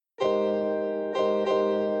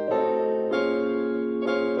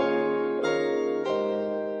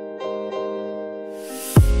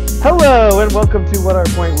Hello and welcome to What Our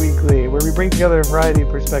Point Weekly, where we bring together a variety of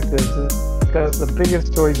perspectives to discuss the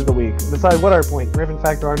biggest stories of the week and decide what our point, or if in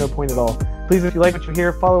fact there are no point at all. Please, if you like what you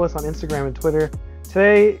hear, follow us on Instagram and Twitter.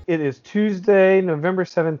 Today it is Tuesday, November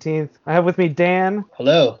 17th. I have with me Dan.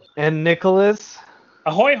 Hello. And Nicholas.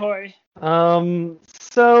 Ahoy hoy.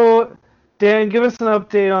 So Dan, give us an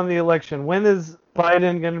update on the election. When is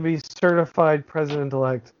Biden going to be certified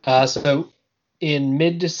president-elect? So in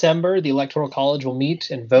mid-December, the Electoral College will meet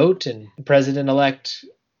and vote, and President-elect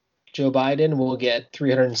Joe Biden will get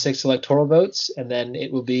 306 electoral votes, and then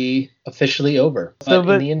it will be officially over. But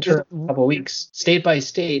in the interim couple of weeks, state by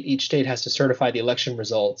state, each state has to certify the election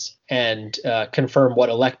results and confirm what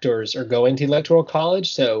electors are going to the Electoral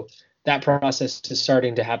College. So that process is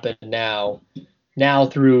starting to happen now. Now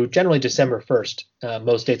through generally December 1st,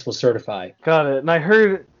 most states will certify. Got it. And I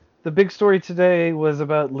heard the big story today was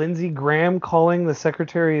about Lindsey Graham calling the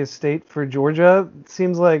Secretary of State for Georgia. It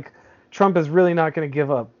seems like Trump is really not going to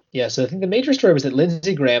give up. Yeah, so I think the major story was that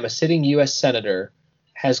Lindsey Graham, a sitting U.S. senator,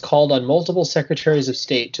 has called on multiple secretaries of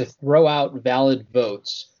state to throw out valid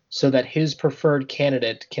votes so that his preferred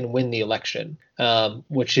candidate can win the election,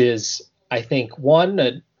 which is, I think, one,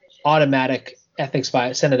 an automatic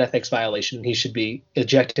Senate ethics violation. He should be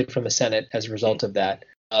ejected from the Senate as a result of that.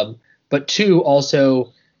 But two,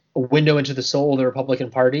 also a window into the soul of the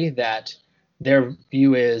Republican Party that their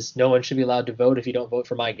view is no one should be allowed to vote if you don't vote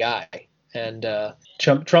for my guy. And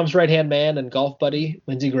Trump's right-hand man and golf buddy,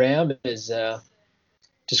 Lindsey Graham, is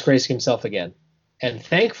disgracing himself again. And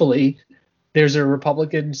thankfully, there's a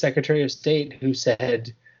Republican Secretary of State who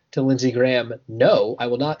said to Lindsey Graham, no, I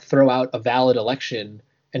will not throw out a valid election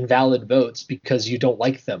and valid votes because you don't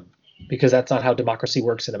like them, because that's not how democracy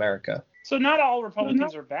works in America. So not all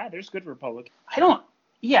Republicans are bad. There's good Republicans.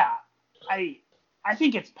 I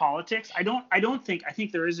think it's politics. I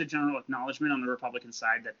think there is a general acknowledgement on the Republican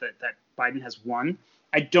side that Biden has won.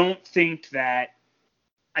 I think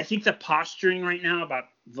the posturing right now about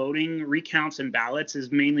voting recounts and ballots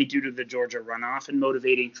is mainly due to the Georgia runoff and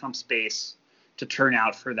motivating Trump's base to turn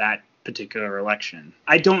out for that particular election.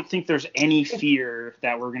 I don't think there's any fear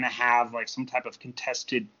that we're going to have like some type of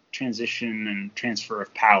contested transition and transfer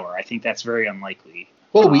of power. I think that's very unlikely.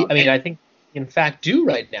 Well, I think in fact do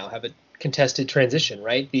right now have a contested transition,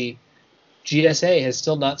 right? The GSA has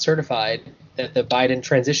still not certified that the Biden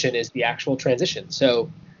transition is the actual transition.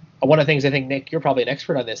 So one of the things I think, Nick, you're probably an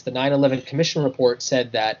expert on this, the 9/11 Commission report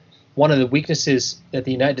said that one of the weaknesses that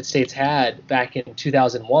the United States had back in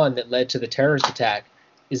 2001 that led to the terrorist attack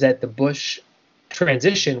is that the Bush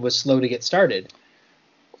transition was slow to get started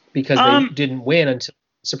because they didn't win until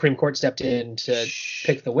the Supreme Court stepped in to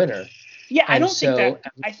pick the winner. Yeah, I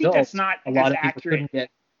think that's not a lot as of people accurate. couldn't get.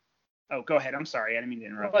 Oh, go ahead. I'm sorry. I didn't mean to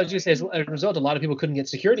interrupt. Well, I was just say, as a result, a lot of people couldn't get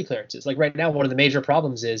security clearances. Like right now, one of the major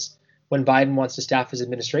problems is when Biden wants to staff his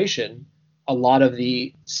administration, a lot of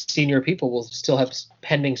the senior people will still have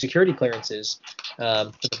pending security clearances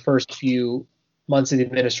for the first few months of the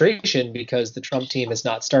administration because the Trump team has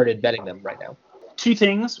not started vetting them right now. Two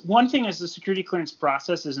things. One thing is the security clearance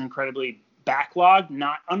process is incredibly backlogged,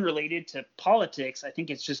 not unrelated to politics. I think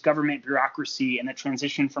it's just government bureaucracy and the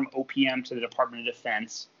transition from OPM to the Department of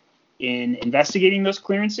Defense in investigating those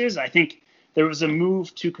clearances. I think there was a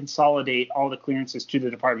move to consolidate all the clearances to the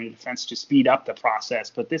Department of Defense to speed up the process,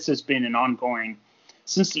 but this has been an ongoing,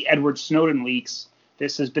 since the Edward Snowden leaks,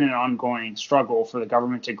 this has been an ongoing struggle for the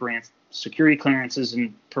government to grant security clearances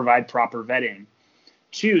and provide proper vetting.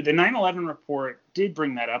 Two, the 9/11 report did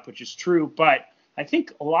bring that up, which is true, but I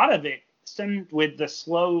think a lot of it stemmed with the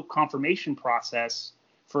slow confirmation process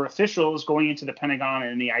for officials going into the Pentagon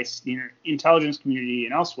and the intelligence community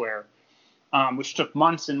and elsewhere, which took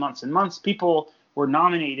months and months and months. People were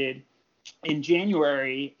nominated in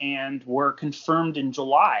January and were confirmed in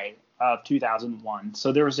July of 2001.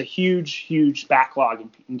 So there was a huge backlog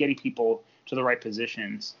in getting people to the right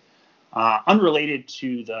positions, unrelated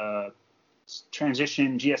to the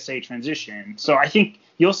GSA transition. So I think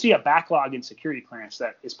you'll see a backlog in security clearance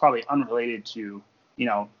that is probably unrelated to,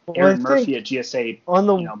 Aaron Murphy at GSA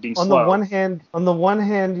being slow. On the one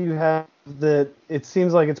hand, you have that it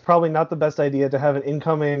seems like it's probably not the best idea to have an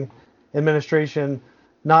incoming administration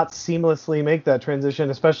not seamlessly make that transition,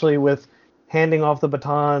 especially with handing off the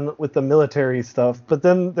baton with the military stuff. But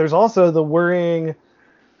then there's also the worrying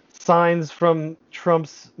signs from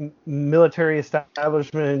Trump's military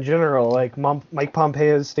establishment in general, like Mike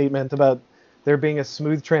Pompeo's statement about there being a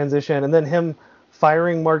smooth transition, and then him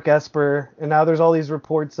firing Mark Esper, and now there's all these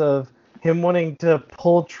reports of him wanting to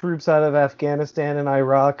pull troops out of Afghanistan and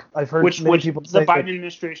Iraq. I've heard many people say the Biden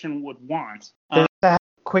administration would want.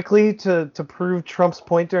 Quickly to prove Trump's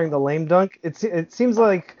point during the lame dunk. It seems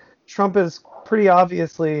like Trump is pretty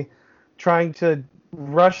obviously trying to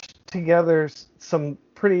rush together some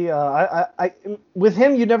pretty. With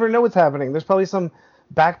him, you never know what's happening. There's probably some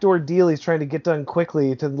backdoor deal he's trying to get done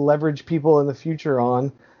quickly to leverage people in the future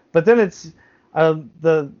on. But then it's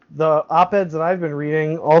the op-eds that I've been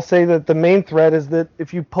reading all say that the main threat is that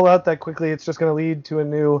if you pull out that quickly, it's just going to lead to a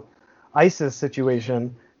new ISIS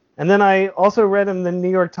situation. And then I also read in the New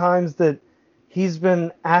York Times that he's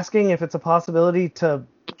been asking if it's a possibility to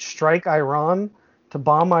strike Iran, to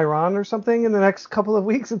bomb Iran or something in the next couple of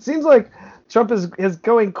weeks. It seems like Trump is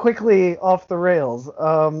going quickly off the rails.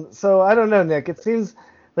 So I don't know, Nick. It seems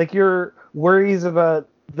like your worries about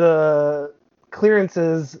the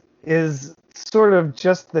clearances is sort of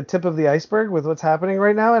just the tip of the iceberg with what's happening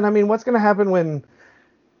right now. And I mean, what's going to happen when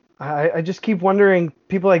I just keep wondering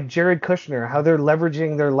people like Jared Kushner, how they're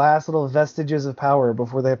leveraging their last little vestiges of power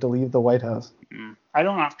before they have to leave the White House. I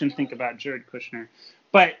don't often think about Jared Kushner,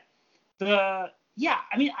 but the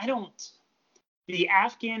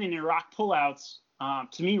Afghan and Iraq pullouts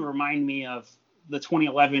to me remind me of the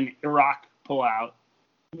 2011 Iraq pullout,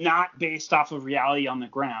 not based off of reality on the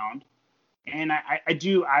ground. And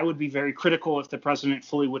I would be very critical if the president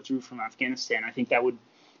fully withdrew from Afghanistan. I think that would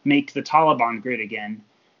make the Taliban great again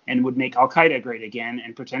and would make Al-Qaeda great again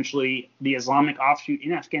and potentially the Islamic offshoot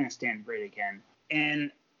in Afghanistan great again. And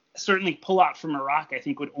certainly pull out from Iraq, I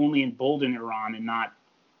think, would only embolden Iran and not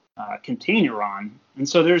contain Iran. And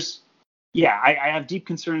so I have deep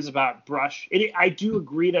concerns about Bush. I do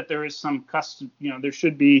agree that there is some there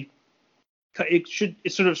should be, it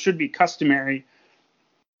should be customary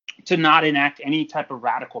to not enact any type of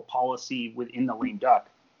radical policy within the lame duck.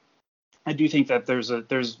 I do think that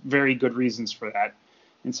there's very good reasons for that.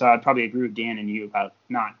 And so I'd probably agree with Dan and you about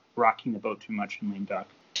not rocking the boat too much in lame duck.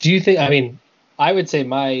 Do you think, I would say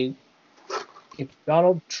if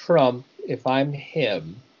Donald Trump, if I'm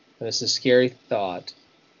him, and it's a scary thought,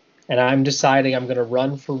 and I'm deciding I'm going to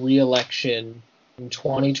run for re-election in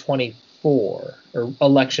 2024, or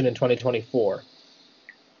election in 2024,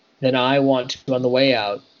 then I want to, on the way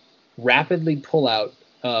out, rapidly pull out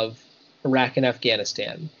of Iraq and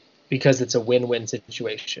Afghanistan because it's a win-win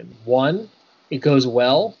situation. One, it goes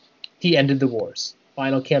well. He ended the wars.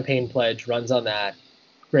 Final campaign pledge runs on that.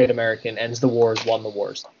 Great American, ends the wars, won the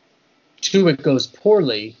wars. Two, it goes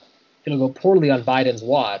poorly. It'll go poorly on Biden's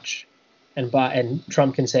watch, and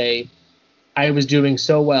Trump can say, I was doing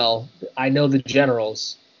so well. I know the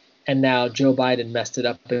generals, and now Joe Biden messed it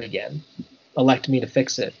up again. Elect me to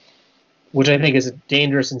fix it, which I think is a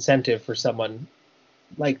dangerous incentive for someone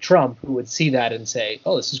like Trump who would see that and say,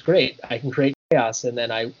 oh, this is great. I can create chaos, and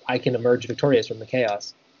then I can emerge victorious from the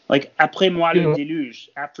chaos. Like, après moi le déluge,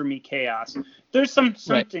 after me chaos. There's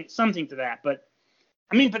something to that, but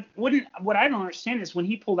what I don't understand is when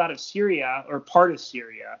he pulled out of Syria, or part of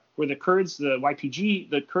Syria, where the Kurds, the YPG,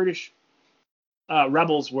 the Kurdish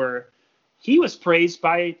rebels were, he was praised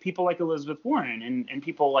by people like Elizabeth Warren and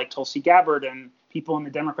people like Tulsi Gabbard and people in the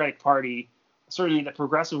Democratic Party, certainly the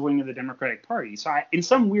progressive wing of the Democratic Party. So in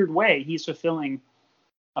some weird way, he's fulfilling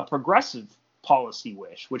a progressive policy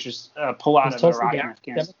wish, which is pull out of Iraq and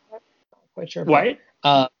Afghanistan. Quite sure. What?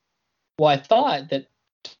 Well, I thought that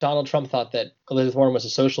Donald Trump thought that Elizabeth Warren was a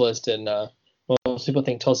socialist, and most people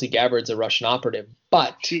think Tulsi Gabbard's a Russian operative.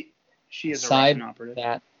 But she is a Russian operative.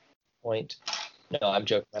 That point, no, I'm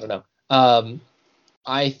joking. I don't know.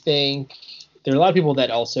 I think there are a lot of people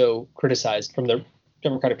that also criticized from the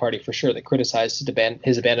Democratic Party, for sure, that criticized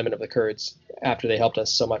his abandonment of the Kurds after they helped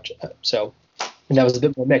us so much. And that was a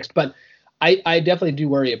bit more mixed. But I definitely do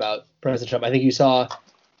worry about President Trump. I think you saw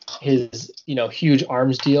his huge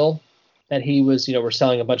arms deal that he was we're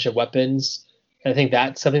selling a bunch of weapons. And I think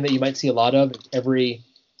that's something that you might see a lot of. Every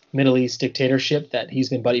Middle East dictatorship that he's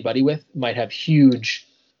been buddy with might have huge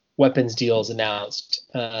weapons deals announced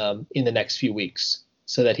in the next few weeks,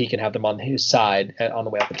 so that he can have them on his side on the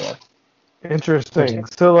way out the door. Interesting.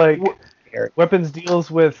 So, like, weapons deals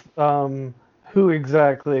with who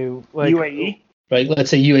exactly? Like UAE? Right. Let's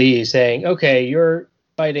say UAE saying, okay, you're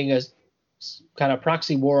fighting a kind of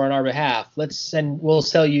proxy war on our behalf. We'll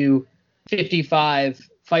sell you 55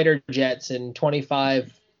 fighter jets and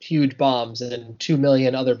 25 huge bombs and 2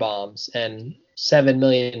 million other bombs and 7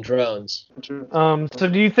 million drones. So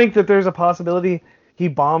do you think that there's a possibility he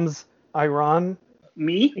bombs Iran?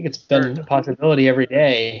 Me? I think it's been a possibility every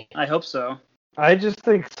day. I hope so. I just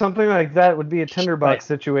think something like that would be a tinderbox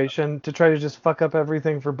situation to try to just fuck up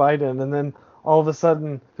everything for Biden, and then all of a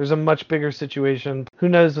sudden there's a much bigger situation. Who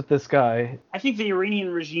knows with this guy? I think the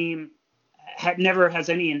Iranian regime never had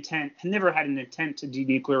an intent to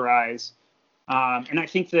denuclearize. And I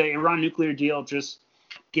think the Iran nuclear deal just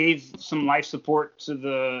gave some life support to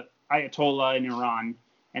the Ayatollah in Iran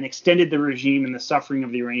and extended the regime and the suffering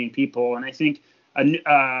of the Iranian people. And I think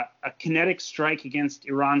a kinetic strike against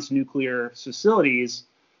Iran's nuclear facilities,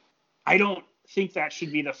 I don't think that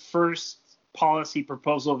should be the first policy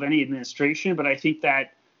proposal of any administration, but I think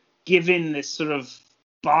that given this sort of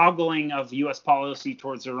boggling of U.S. policy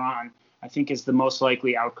towards Iran, I think is the most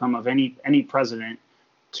likely outcome of any president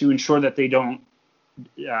to ensure that they don't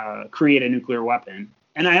create a nuclear weapon.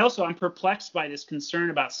 And I'm perplexed by this concern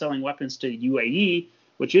about selling weapons to UAE,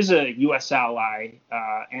 which is a U.S. ally,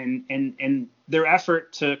 and their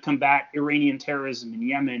effort to combat Iranian terrorism in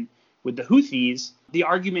Yemen with the Houthis. The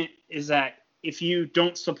argument is that if you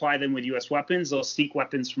don't supply them with U.S. weapons, they'll seek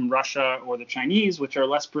weapons from Russia or the Chinese, which are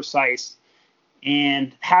less precise.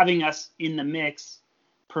 And having us in the mix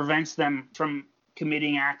prevents them from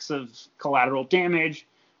committing acts of collateral damage.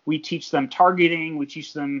 We teach them targeting. We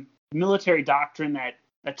teach them military doctrine that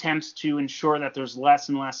attempts to ensure that there's less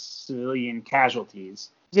and less civilian casualties.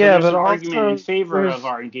 So Yeah, there's but an argument also in favor there's- of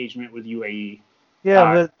our engagement with UAE.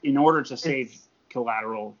 Yeah, but in order to save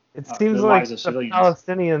collateral. it seems the like lives of the civilians.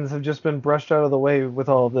 Palestinians have just been brushed out of the way with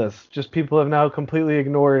all of this. Just people have now completely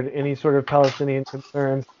ignored any sort of Palestinian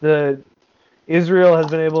concerns. Israel has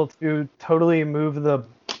been able to totally move the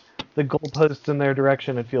goalposts in their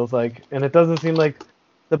direction, it feels like. And it doesn't seem like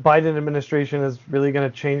the Biden administration is really going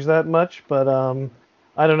to change that much, but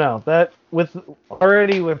I don't know. That with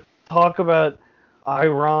talk about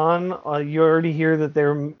Iran, you already hear that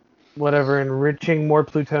they're enriching more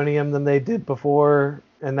plutonium than they did before,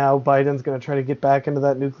 and now Biden's going to try to get back into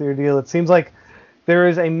that nuclear deal. It seems like there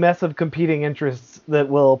is a mess of competing interests that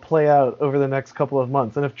will play out over the next couple of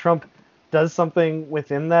months. And if Trump does something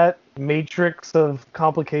within that matrix of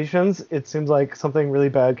complications, it seems like something really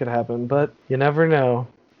bad could happen, but you never know.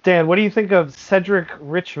 Dan, what do you think of Cedric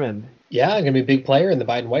Richmond? Yeah, going to be a big player in the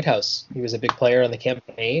Biden White House. He was a big player on the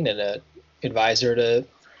campaign and an advisor to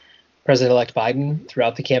President-elect Biden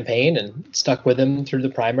throughout the campaign, and stuck with him through the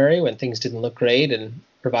primary when things didn't look great, and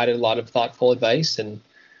provided a lot of thoughtful advice and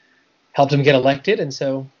helped him get elected. And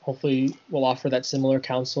so hopefully we'll offer that similar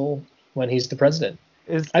counsel when he's the president.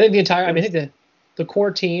 I think the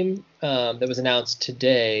core team that was announced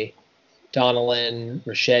today, Donnellan,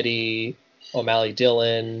 Ricchetti, O'Malley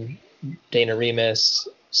Dillon, Dana Remus,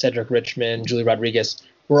 Cedric Richmond, Julie Rodriguez,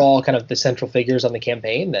 were all kind of the central figures on the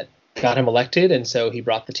campaign that got him elected, and so he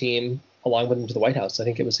brought the team along with him to the White House. I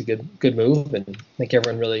think it was a good move, and I think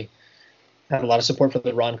everyone really had a lot of support for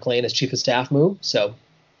the Ron Klain as chief of staff move. So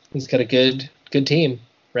he's got a good team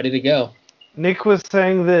ready to go. Nick was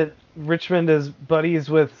saying that Richmond is buddies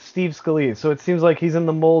with Steve Scalise, so it seems like he's in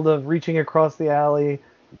the mold of reaching across the alley.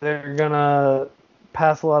 They're gonna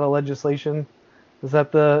pass a lot of legislation. Is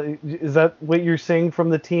that what you're seeing from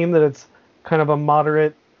the team, that it's kind of a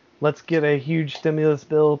moderate, let's get a huge stimulus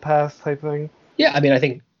bill passed type thing? Yeah, I mean, I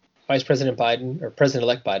think Vice President Biden, or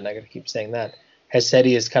President-elect Biden, I got to keep saying that, has said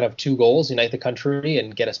he has kind of two goals: unite the country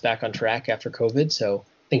and get us back on track after COVID. So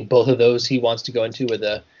I think both of those he wants to go into with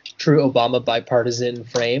a true Obama bipartisan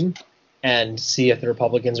frame, and see if the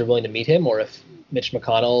Republicans are willing to meet him, or if Mitch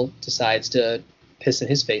McConnell decides to piss in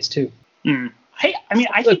his face too. Hey, I mean,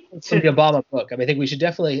 I think from the Obama book. I mean, I think we should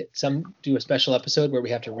definitely do a special episode where we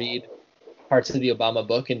have to read parts of the Obama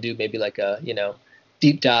book and do maybe like a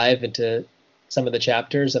deep dive into some of the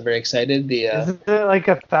chapters. I'm very excited. Isn't it like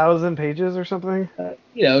 1,000 pages or something?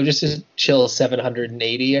 Just a chill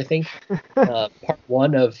 780, I think. Part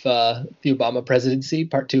 1 of the Obama presidency.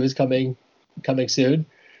 Part 2 is coming soon.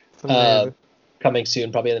 Coming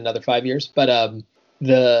soon, probably in another 5 years. But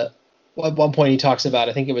at one point he talks about,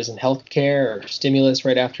 I think it was in healthcare or stimulus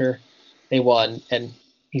right after they won, and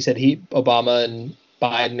he said Obama and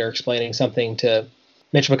Biden are explaining something to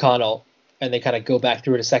Mitch McConnell, and they kind of go back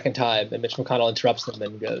through it a second time, and Mitch McConnell interrupts them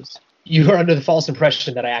and goes, "You are under the false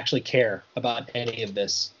impression that I actually care about any of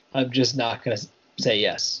this. I'm just not going to say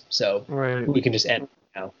yes. So We can just end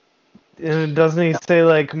now." And doesn't he say,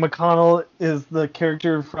 like, McConnell is the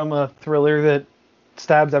character from a thriller that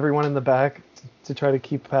stabs everyone in the back to try to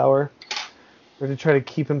keep power, or to try to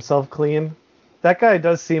keep himself clean? That guy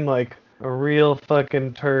does seem like a real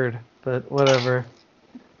fucking turd, but whatever.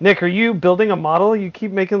 Nick, are you building a model? You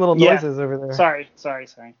keep making little noises over there. Sorry.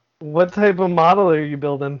 What type of model are you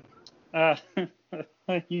building?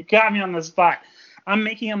 You got me on the spot. I'm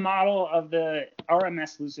making a model of the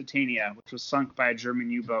RMS Lusitania, which was sunk by a German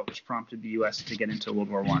U-boat, which prompted the U.S. to get into World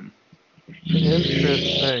War I.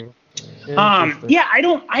 Interesting. Yeah, I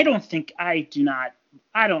don't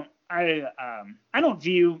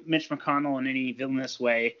view Mitch McConnell in any villainous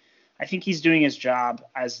way. I think he's doing his job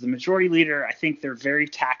as the majority leader. I think they're very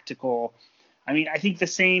tactical. I mean, I think the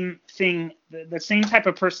same thing, the same type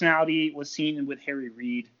of personality was seen with Harry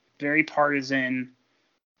Reid. Very partisan.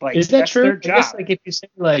 Like, is that that's true? their I job. guess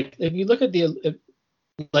like if you look at the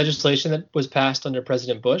legislation that was passed under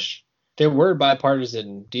President Bush, there were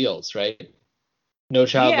bipartisan deals, right? No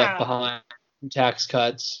Child Left Behind, tax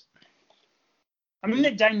cuts. I mean,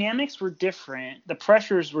 the dynamics were different. The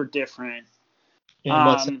pressures were different.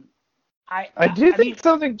 I do think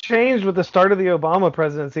something changed with the start of the Obama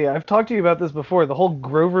presidency. I've talked to you about this before. The whole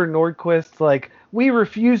Grover Norquist, like, we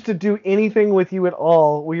refuse to do anything with you at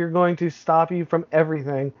all. We are going to stop you from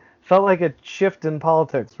everything. Felt like a shift in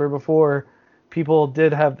politics, where before people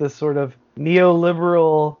did have this sort of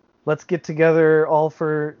neoliberal, let's get together all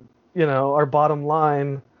for, our bottom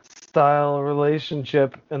line style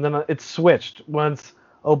relationship. And then it switched once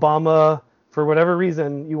Obama, for whatever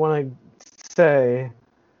reason you want to say,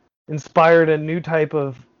 inspired a new type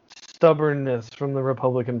of stubbornness from the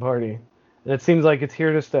Republican Party. And it seems like it's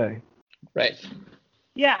here to stay. Right.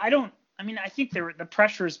 Yeah, I think the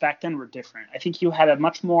pressures back then were different. I think you had a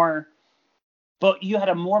more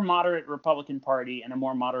moderate Republican Party and a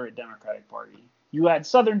more moderate Democratic Party. You had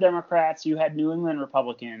Southern Democrats, you had New England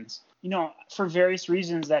Republicans. For various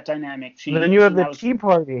reasons, that dynamic changed. And then you had the Tea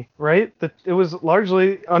Party, right? It was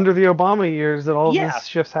largely under the Obama years that all these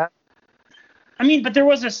shifts happened. I mean, but there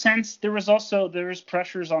was a sense, there was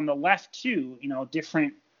pressures on the left too,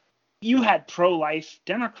 different. You had pro-life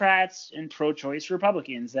Democrats and pro-choice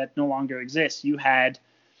Republicans that no longer exist. You had,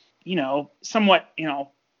 somewhat,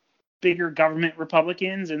 bigger government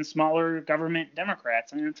Republicans and smaller government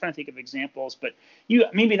Democrats. I mean, I'm trying to think of examples, but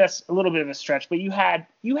maybe that's a little bit of a stretch, but you had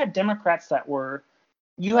Democrats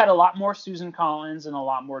you had a lot more Susan Collins and a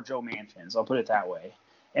lot more Joe Manchins. I'll put it that way.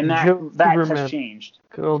 And that has changed.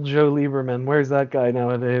 Good old Joe Lieberman. Where's that guy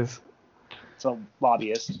nowadays? It's a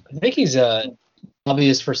lobbyist. I think he's a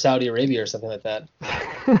lobbyist for Saudi Arabia or something like that.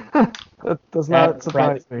 That does not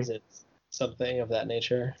surprise me. Something of that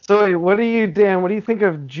nature. So wait, Dan, what do you think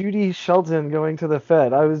of Judy Shelton going to the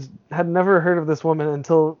Fed? Had never heard of this woman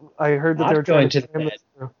until I heard that they were trying to the Fed.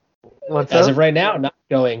 As of right now, not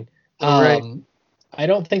going. Right. I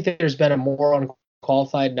don't think that there's been a more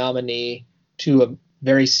unqualified nominee to a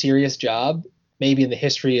very serious job, maybe in the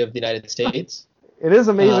history of the United States. It is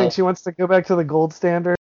amazing she wants to go back to the gold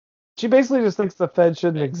standard. She basically just thinks the Fed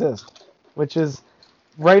shouldn't exist, which is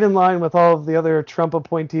right in line with all of the other Trump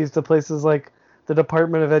appointees to places like the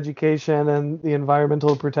Department of Education and the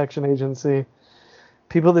Environmental Protection Agency.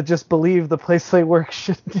 People that just believe the place they work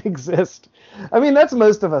shouldn't exist. I mean, that's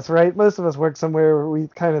most of us, right? Most of us work somewhere where we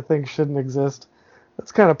kind of think shouldn't exist.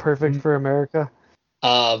 That's kind of perfect for America.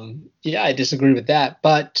 Yeah, I disagree with that.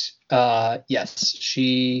 But yes,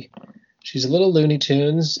 she's a little Looney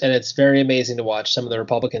Tunes, and it's very amazing to watch some of the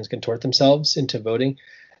Republicans contort themselves into voting.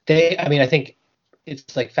 I think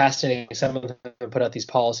it's like fascinating. Some of them put out these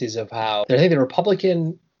policies of how I think the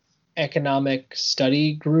Republican Economic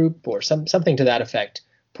Study Group or something to that effect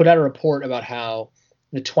put out a report about how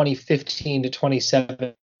the 2015 to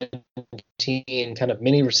 2017 kind of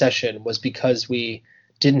mini recession was because we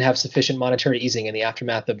didn't have sufficient monetary easing in the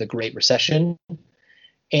aftermath of the Great Recession.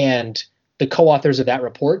 And the co-authors of that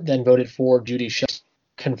report then voted for Judy Shelton,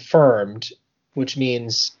 confirmed, which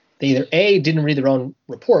means they either A, didn't read their own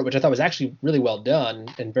report, which I thought was actually really well done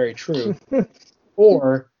and very true,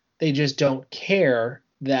 or they just don't care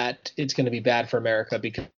that it's going to be bad for America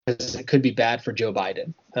because it could be bad for Joe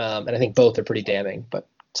Biden. And I think both are pretty damning, but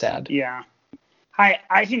sad. Yeah.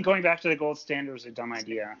 I think going back to the gold standard is a dumb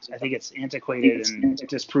idea. I think it's antiquated and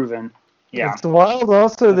disproven. Yeah. It's wild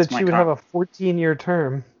also that she would have a 14-year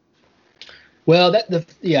term. Well,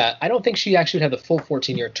 I don't think she actually would have the full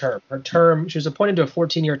 14-year term. Her term, she was appointed to a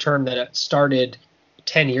 14-year term that started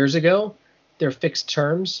 10 years ago. They're fixed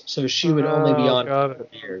terms, so she would only be on for 4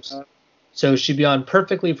 years. So she'd be on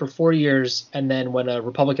perfectly for 4 years, and then when a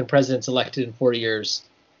Republican president's elected in 4 years,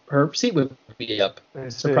 her seat would be up.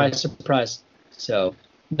 Surprise, surprise. So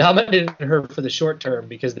nominated her for the short term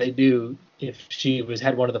because they knew if she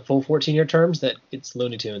had one of the full 14-year terms that it's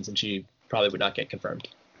Looney Tunes and she probably would not get confirmed.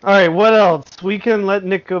 All right, what else? We can let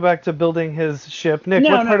Nick go back to building his ship. Nick,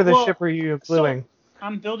 what part of the ship are you gluing? So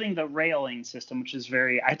I'm building the railing system, which is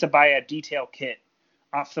I had to buy a detail kit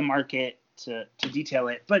off the market to detail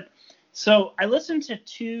it. But so I listened to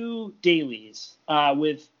 2 dailies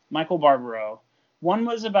with Michael Barbaro. One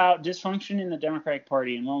was about dysfunction in the Democratic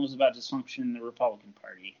Party, and one was about dysfunction in the Republican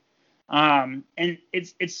Party. And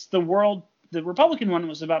it's the world. The Republican one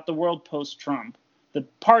was about the world post-Trump, the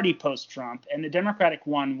party post-Trump, and the Democratic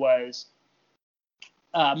one was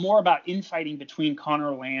more about infighting between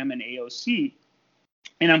Conor Lamb and AOC.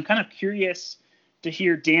 And I'm kind of curious to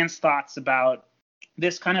hear Dan's thoughts about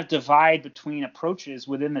this kind of divide between approaches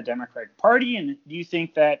within the Democratic Party? And do you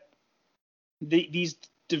think that these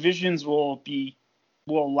divisions will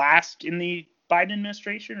last in the Biden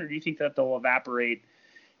administration, or do you think that they'll evaporate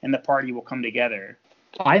and the party will come together?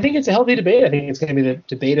 I think it's a healthy debate. I think it's going to be the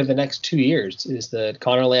debate of the next 2 years is the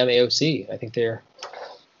Connor Lamb AOC. I think they're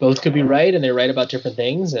both could be right, and they're right about different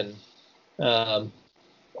things. And I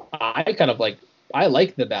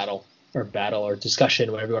like the battle or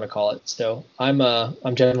discussion, whatever you want to call it. So I'm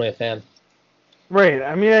generally a fan. Right.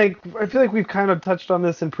 I mean, I feel like we've kind of touched on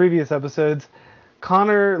this in previous episodes.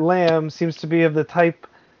 Connor Lamb seems to be of the type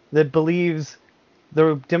that believes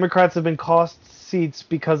the Democrats have been cost seats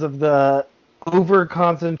because of the over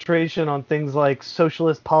concentration on things like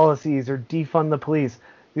socialist policies or defund the police.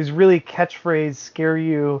 These really catchphrase scare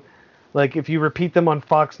you. Like if you repeat them on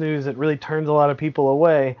Fox News, it really turns a lot of people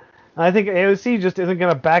away. And I think AOC just isn't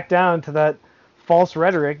going to back down to that false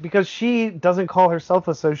rhetoric because she doesn't call herself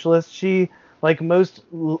a socialist. She, like most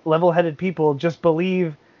level-headed people, just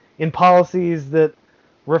believe in policies that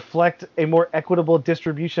reflect a more equitable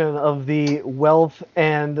distribution of the wealth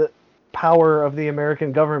and power of the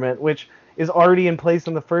American government, which is already in place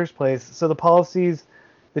in the first place. So the policies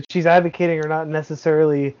that she's advocating are not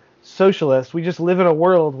necessarily socialist. We just live in a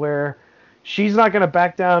world where she's not going to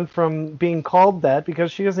back down from being called that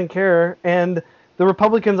because she doesn't care. And the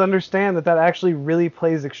Republicans understand that actually really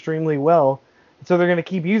plays extremely well. So they're going to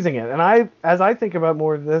keep using it. And as I think about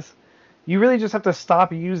more of this, you really just have to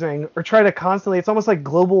stop using or try to constantly, it's almost like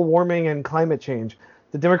global warming and climate change.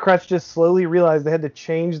 The Democrats just slowly realized they had to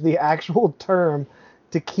change the actual term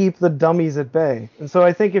to keep the dummies at bay. And so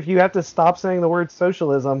I think if you have to stop saying the word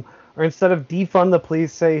socialism, or instead of defund the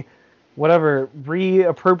police, say whatever,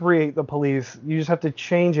 reappropriate the police, you just have to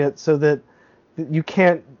change it so that you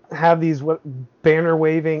can't have these banner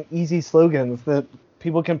waving easy slogans that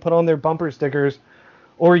people can put on their bumper stickers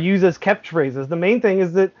or use as catchphrases. The main thing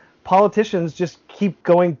is that politicians just keep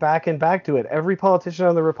going back and back to it. Every politician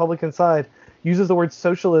on the Republican side uses the word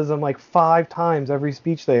socialism like 5 times every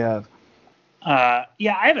speech they have.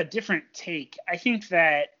 Yeah, I have a different take. I think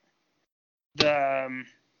that I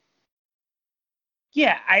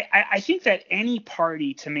think that any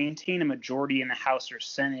party to maintain a majority in the House or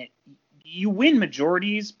Senate, you win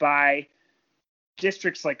majorities by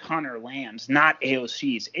districts like Connor Lamb's, not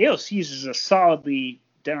AOC's. AOC's is a solidly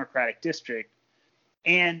Democratic district.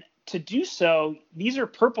 And to do so, these are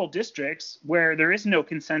purple districts where there is no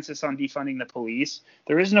consensus on defunding the police.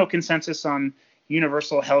 There is no consensus on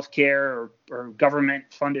universal health care or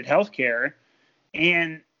government-funded health care.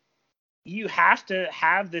 And you have to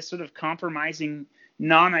have this sort of compromising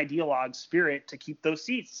non-ideologue spirit to keep those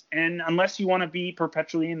seats. And unless you want to be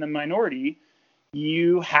perpetually in the minority,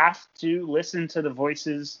 you have to listen to the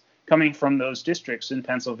voices coming from those districts in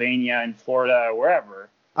Pennsylvania and Florida or wherever.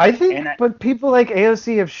 I think, but people like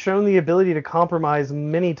AOC have shown the ability to compromise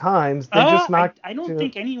many times. They're just not. I don't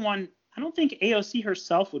think AOC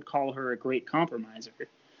herself would call her a great compromiser.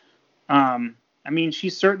 I mean,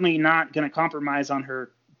 she's certainly not going to compromise on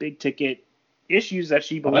her big ticket issues that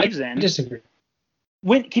she believes in. I disagree.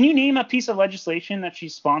 Can you name a piece of legislation that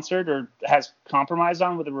she's sponsored or has compromised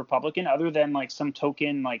on with a Republican, other than like some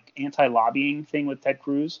token like anti-lobbying thing with Ted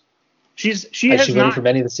Cruz? She voted for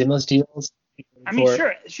many of the stimulus deals. I mean,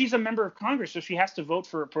 sure, she's a member of Congress, so she has to vote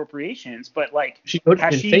for appropriations. But like,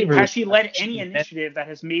 has she led any initiative that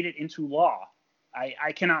has made it into law?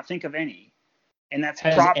 I cannot think of any. And that's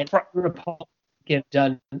has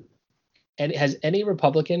any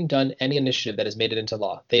Republican done any initiative that has made it into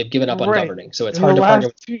law? They have given up on governing, so it's hard to partner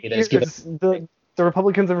with that has given. The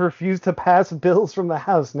Republicans have refused to pass bills from the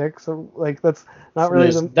House, Nick. So like that's not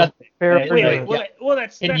really fair. Well,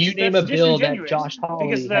 that's you name a bill that Josh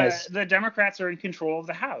Hawley because the Democrats are in control of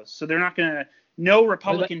the House, so they're not going to. No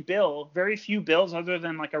Republican bill, very few bills other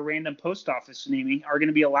than like a random post office naming are going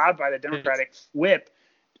to be allowed by the Democratic whip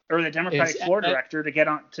or the Democratic floor director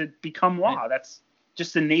to become law. That's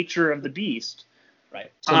just the nature of the beast.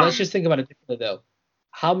 Right. So let's just think about it differently, though.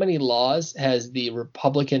 How many laws has the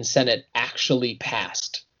Republican Senate actually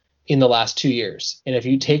passed in the last 2 years? And if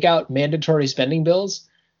you take out mandatory spending bills,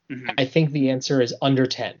 I think the answer is under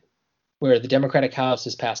 10, where the Democratic House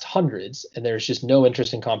has passed hundreds, and there's just no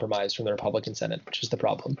interest in compromise from the Republican Senate, which is the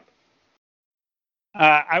problem.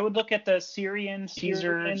 I would look at the Syrian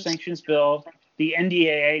Caesar sanctions bill, the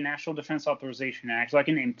NDAA, National Defense Authorization Act. So I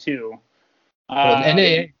can name 2. Well, the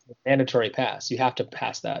NDAA is a mandatory pass. You have to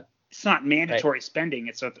pass that. It's not mandatory spending.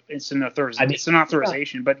 It's an authorization. It's an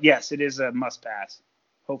authorization, but yes, it is a must pass.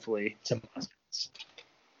 Hopefully, it's a must pass.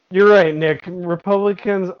 You're right, Nick.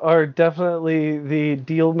 Republicans are definitely the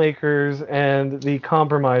deal makers and the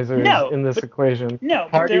compromisers in this equation. No,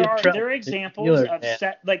 but there are examples of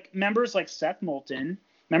members like Seth Moulton,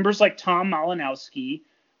 members like Tom Malinowski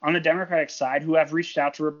on the Democratic side who have reached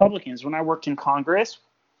out to Republicans. When I worked in Congress,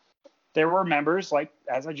 there were members like,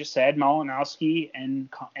 as I just said, Malinowski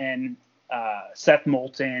and Seth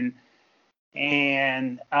Moulton,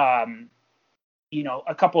 and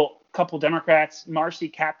a couple Democrats, Marcy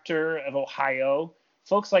Kaptur of Ohio,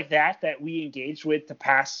 folks like that we engaged with to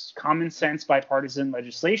pass common sense bipartisan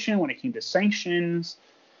legislation when it came to sanctions,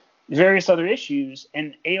 various other issues.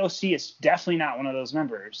 And AOC is definitely not one of those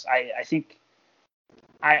members. I think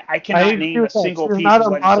I cannot name a single piece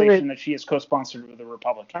of legislation that she has co-sponsored with a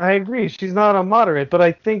Republican. I agree. She's not a moderate, but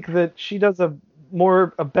I think that she does a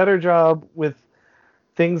better job with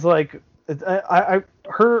things like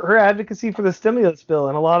her advocacy for the stimulus bill,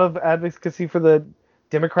 and a lot of advocacy for the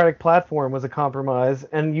Democratic platform was a compromise,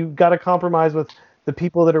 and you got to compromise with the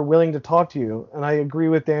people that are willing to talk to you. And I agree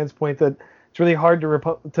with Dan's point that it's really hard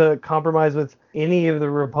to compromise with any of the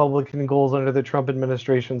Republican goals under the Trump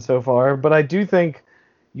administration so far. But I do think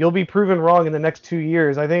you'll be proven wrong in the next 2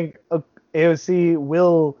 years. I think AOC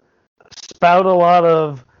will spout a lot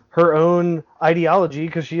of her own ideology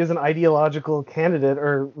because she is an ideological candidate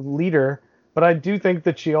or leader. But I do think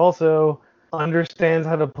that she also understands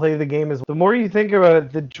how to play the game. The more you think about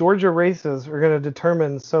it, the Georgia races are going to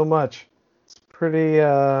determine so much. It's pretty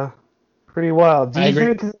wild.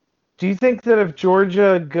 Do you think that if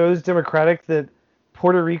Georgia goes Democratic, that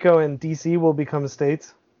Puerto Rico and D.C. will become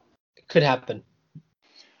states? It could happen.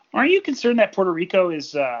 Aren't you concerned that Puerto Rico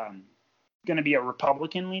is going to be a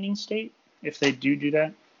Republican-leaning state if they do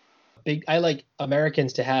that? I like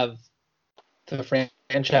Americans to have the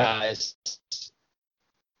franchise.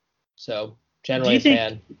 So generally,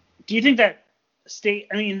 do you think that state?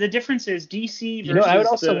 I mean, the difference is D.C. versus I would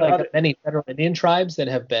also like many federal Indian tribes that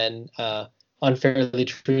have been unfairly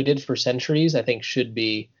treated for centuries. I think should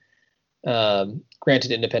be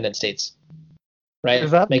granted independent states. Right? Is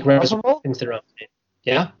that make reservations their own state.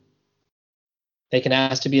 Yeah. They can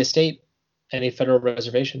ask to be a state, any federal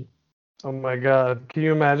reservation. Oh my God! Can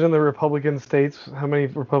you imagine the Republican states? How many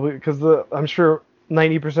Republican? Because I'm sure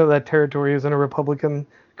 90% of that territory is in a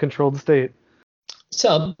Republican-controlled state.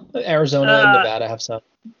 Some Arizona and Nevada have some.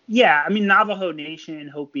 Yeah, I mean Navajo Nation,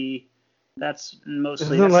 Hopi. That's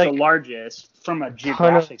the largest from a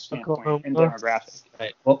geographic standpoint and demographic.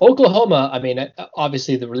 Right. Well, Oklahoma. I mean,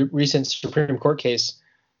 obviously the recent Supreme Court case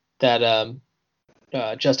that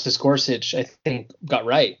Justice Gorsuch, I think, got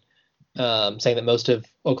right. Saying that most of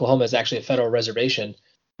Oklahoma is actually a federal reservation.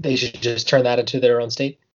 They should just turn that into their own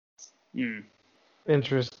state.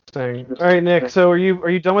 Interesting. All right, Nick. So are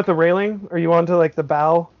you done with the railing? Are you on to like the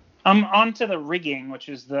bow? I'm on to the rigging, which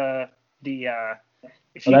is the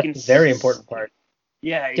if you can. That's a very important part.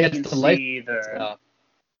 Yeah, you can see the.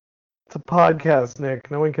 It's a podcast,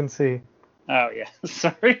 Nick. No one can see. Oh yeah,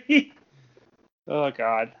 sorry. Oh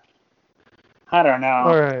God. I don't know.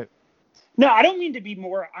 All right. No, I don't mean to be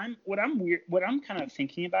more. What I'm kind of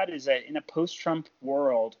thinking about is that in a post-Trump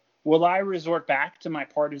world, will I resort back to my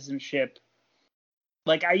partisanship?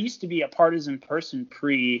 Like I used to be a partisan person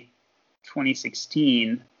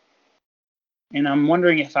pre-2016, and I'm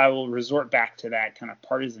wondering if I will resort back to that kind of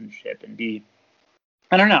partisanship and be.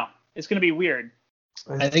 I don't know. It's going to be weird.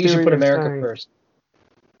 I think you should put America first.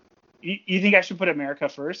 You think I should put America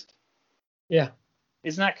first? Yeah.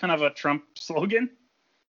 Isn't that kind of a Trump slogan?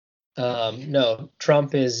 No,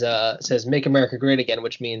 Trump says make America great again,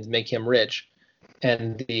 which means make him rich,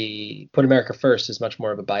 and the put America first is much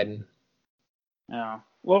more of a Biden. Oh,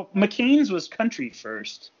 well, McCain's was country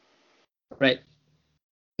first. Right.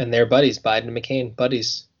 And they're buddies, Biden and McCain,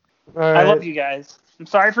 buddies. Right. I love you guys. I'm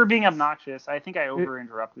sorry for being obnoxious. I think I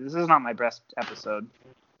over-interrupted. This is not my best episode.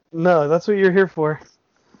 No, that's what you're here for.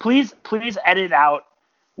 Please edit out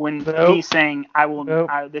when me saying I will.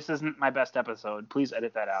 This isn't my best episode. Please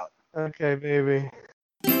edit that out. Okay, baby.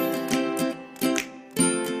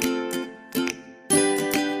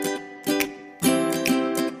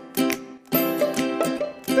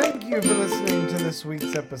 Thank you for listening to this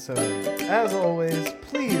week's episode. As always,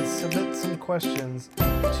 please submit some questions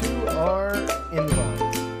to our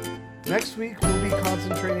inbox. Next week, we'll be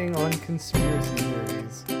concentrating on conspiracy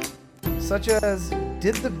theories, such as,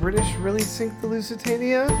 did the British really sink the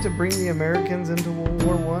Lusitania to bring the Americans into World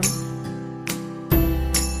War I?